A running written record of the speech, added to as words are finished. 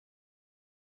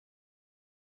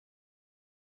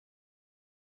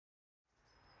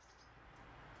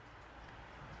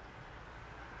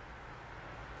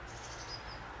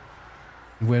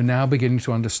We're now beginning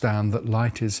to understand that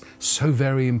light is so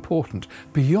very important,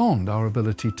 beyond our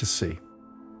ability to see.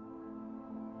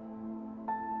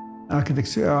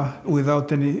 Architecture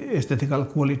without any aesthetical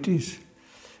qualities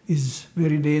is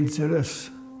very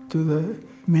dangerous to the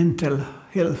mental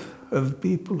health of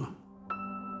people.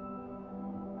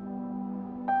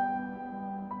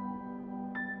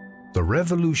 The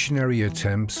revolutionary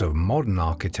attempts of modern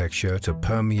architecture to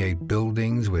permeate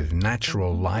buildings with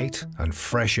natural light and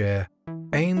fresh air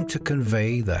aim to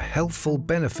convey the healthful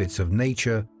benefits of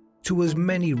nature to as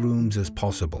many rooms as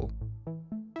possible.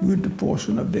 Good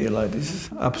portion of daylight is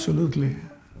absolutely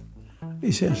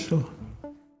essential.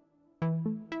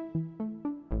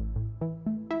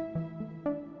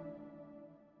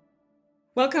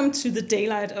 Welcome to the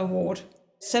Daylight Award,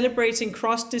 celebrating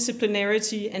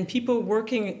cross-disciplinarity and people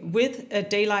working with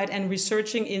daylight and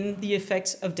researching in the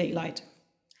effects of daylight.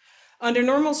 Under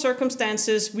normal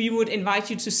circumstances, we would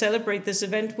invite you to celebrate this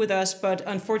event with us, but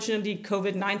unfortunately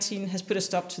COVID-19 has put a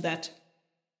stop to that.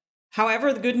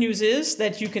 However, the good news is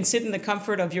that you can sit in the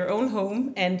comfort of your own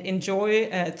home and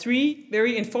enjoy 3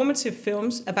 very informative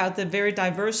films about the very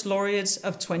diverse laureates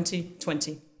of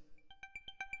 2020.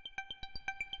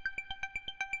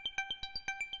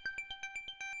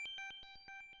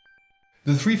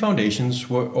 The 3 foundations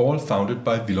were all founded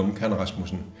by VILLUM Kann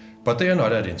Rasmussen, but they are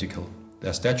not identical.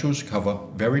 Their statues cover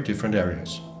very different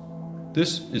areas.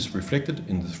 This is reflected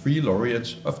in the 3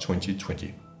 laureates of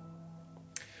 2020.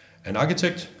 An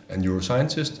architect, a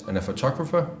neuroscientist and a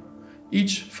photographer,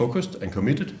 each focused and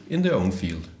committed in their own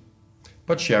field,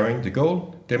 but sharing the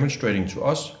goal, demonstrating to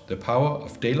us the power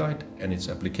of daylight and its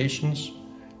applications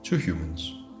to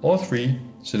humans. All 3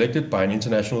 selected by an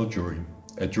international jury,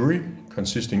 a jury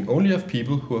consisting only of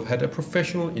people who have had a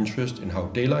professional interest in how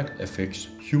daylight affects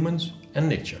humans and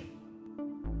nature.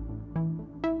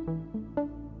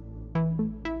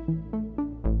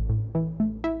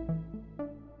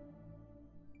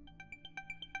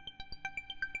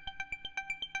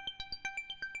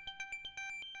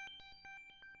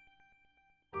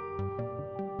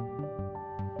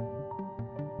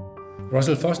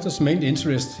 Russell Foster's main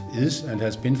interest is, and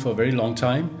has been for a very long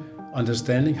time,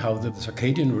 understanding how the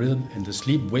circadian rhythm and the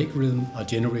sleep-wake rhythm are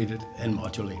generated and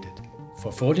modulated.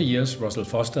 For 40 years, Russell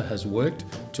Foster has worked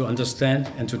to understand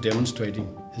and to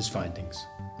demonstrating his findings.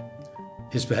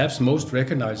 His perhaps most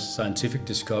recognized scientific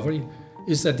discovery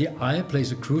is that the eye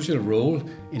plays a crucial role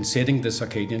in setting the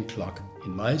circadian clock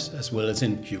in mice as well as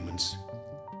in humans.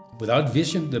 Without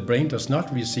vision, the brain does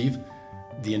not receive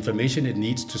the information it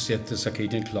needs to set the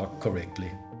circadian clock correctly.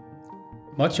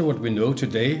 Much of what we know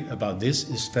today about this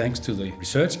is thanks to the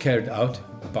research carried out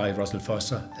by Russell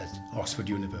Foster at Oxford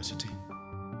University.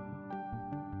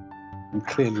 And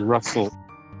clearly Russell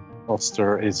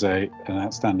Foster is an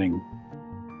outstanding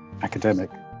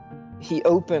academic. He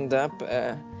opened up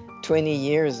 20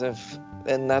 years of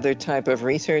another type of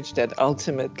research that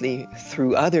ultimately,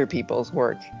 through other people's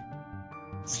work,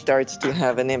 starts to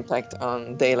have an impact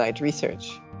on daylight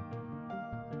research.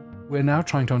 We're now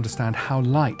trying to understand how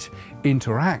light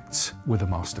interacts with a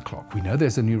master clock. We know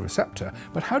there's a new receptor,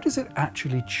 but how does it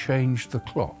actually change the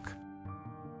clock?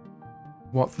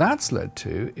 What that's led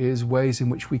to is ways in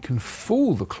which we can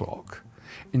fool the clock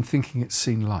in thinking it's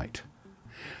seen light.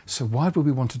 So why would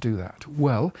we want to do that?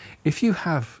 Well, if you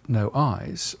have no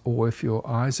eyes, or if your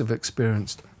eyes have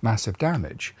experienced massive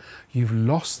damage, you've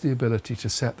lost the ability to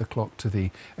set the clock to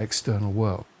the external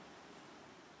world.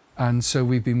 And so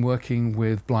we've been working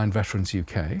with Blind Veterans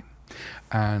UK,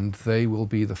 and they will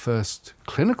be the first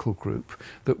clinical group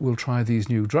that will try these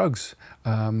new drugs,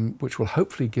 which will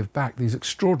hopefully give back these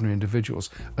extraordinary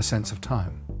individuals a sense of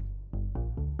time.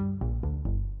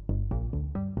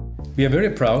 We are very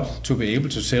proud to be able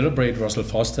to celebrate Russell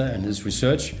Foster and his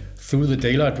research through the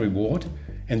Daylight Reward,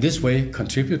 and this way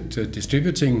contribute to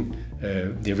distributing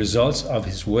the results of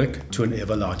his work to an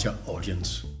ever larger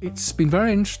audience. It's been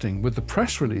very interesting with the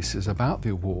press releases about the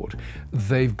award.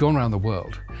 They've gone around the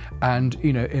world, and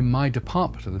in my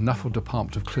department, the Nuffel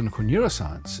Department of Clinical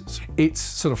Neurosciences, it's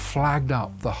sort of flagged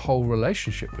up the whole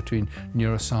relationship between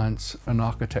neuroscience and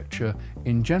architecture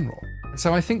in general.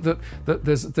 So I think that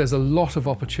there's a lot of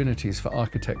opportunities for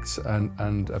architects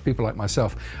and people like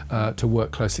myself to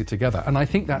work closely together. And I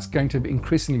think that's going to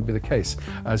increasingly be the case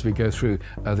as we go through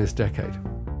this decade.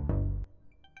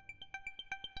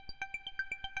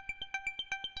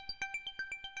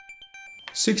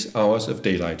 "6 hours of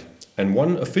daylight and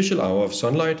 1 official hour of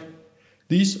sunlight.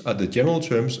 These are the general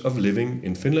terms of living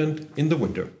in Finland in the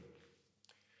winter.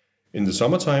 In the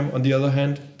summertime, on the other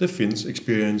hand, the Finns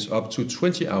experience up to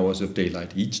 20 hours of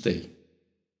daylight each day.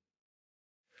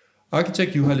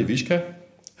 Architect Juha Leiviskä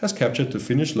has captured the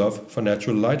Finnish love for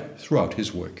natural light throughout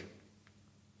his work.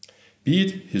 Be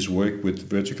it his work with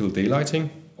vertical daylighting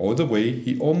or the way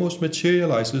he almost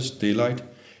materializes daylight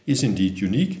is indeed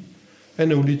unique,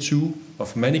 and only two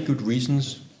of many good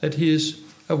reasons that he is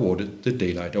awarded the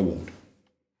Daylight Award.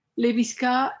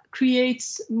 Leiviskä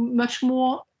creates much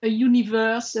more a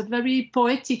universe, a very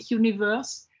poetic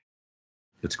universe.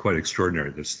 It's quite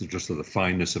extraordinary. This just the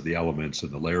fineness of the elements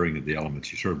and the layering of the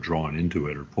elements. You're sort of drawn into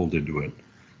it or pulled into it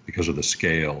because of the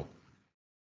scale.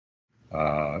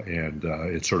 And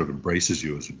it sort of embraces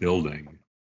you as a building.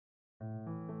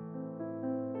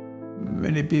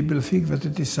 Many people think that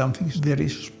it is something very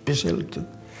special to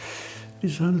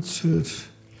design a church.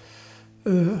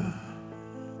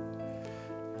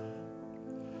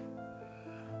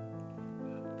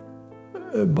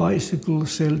 A bicycle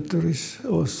shelter is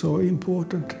also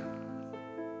important.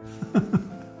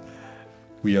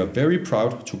 We are very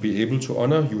proud to be able to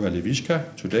honor Juha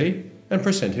Leiviskä today and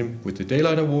present him with the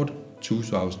Daylight Award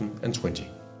 2020.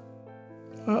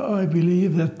 I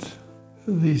believe that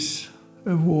this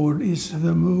award is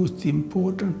the most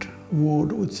important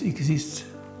award which exists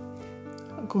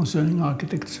concerning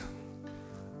architecture.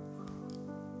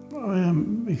 I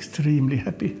am extremely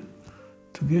happy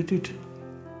to get it.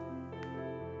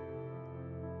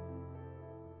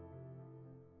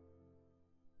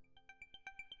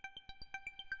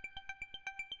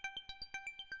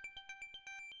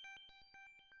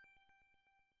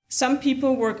 Some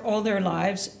people work all their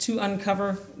lives to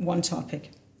uncover one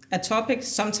topic. A topic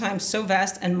sometimes so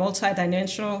vast and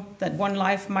multidimensional that one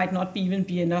life might not even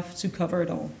be enough to cover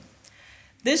it all.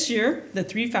 This year, the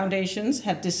three foundations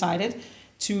have decided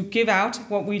to give out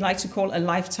what we like to call a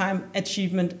Lifetime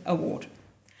Achievement Award.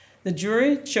 The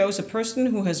jury chose a person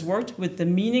who has worked with the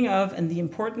meaning of and the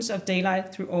importance of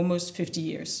daylight through almost 50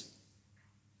 years.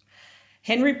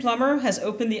 Henry Plummer has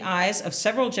opened the eyes of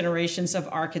several generations of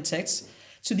architects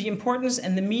to the importance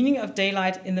and the meaning of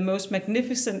daylight in the most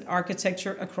magnificent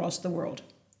architecture across the world.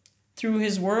 Through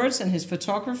his words and his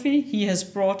photography, he has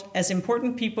brought as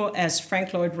important people as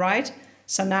Frank Lloyd Wright,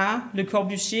 Sanaa, Le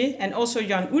Corbusier, and also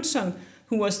Jan Utzon,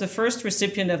 who was the first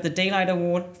recipient of the Daylight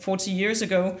Award 40 years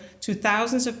ago, to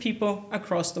thousands of people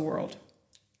across the world.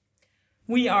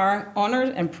 We are honored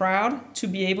and proud to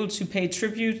be able to pay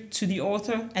tribute to the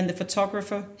author and the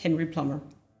photographer, Henry Plummer.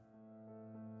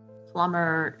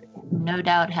 Plummer no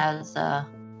doubt has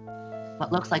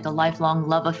what looks like a lifelong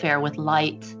love affair with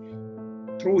light.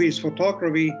 Through his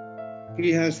photography,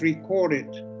 he has recorded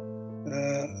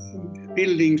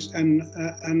buildings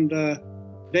and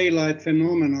daylight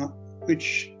phenomena,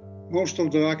 which most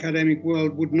of the academic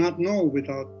world would not know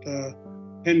without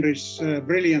Henry's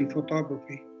brilliant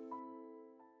photography.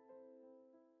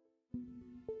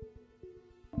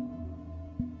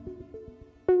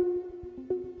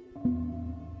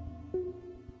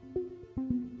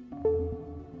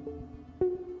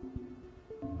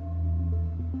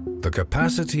 The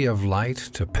capacity of light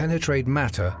to penetrate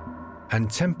matter and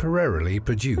temporarily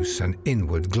produce an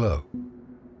inward glow.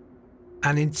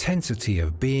 An intensity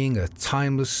of being a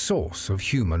timeless source of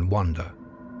human wonder.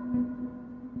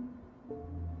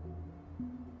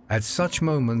 At such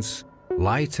moments,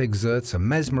 light exerts a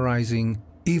mesmerizing,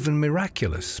 even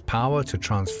miraculous power to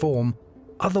transform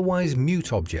otherwise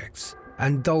mute objects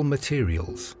and dull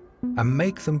materials and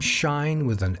make them shine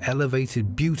with an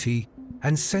elevated beauty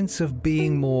and sense of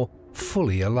being more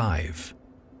fully alive.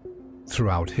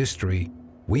 Throughout history,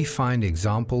 we find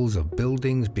examples of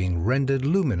buildings being rendered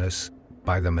luminous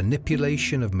by the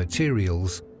manipulation of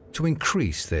materials to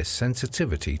increase their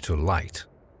sensitivity to light.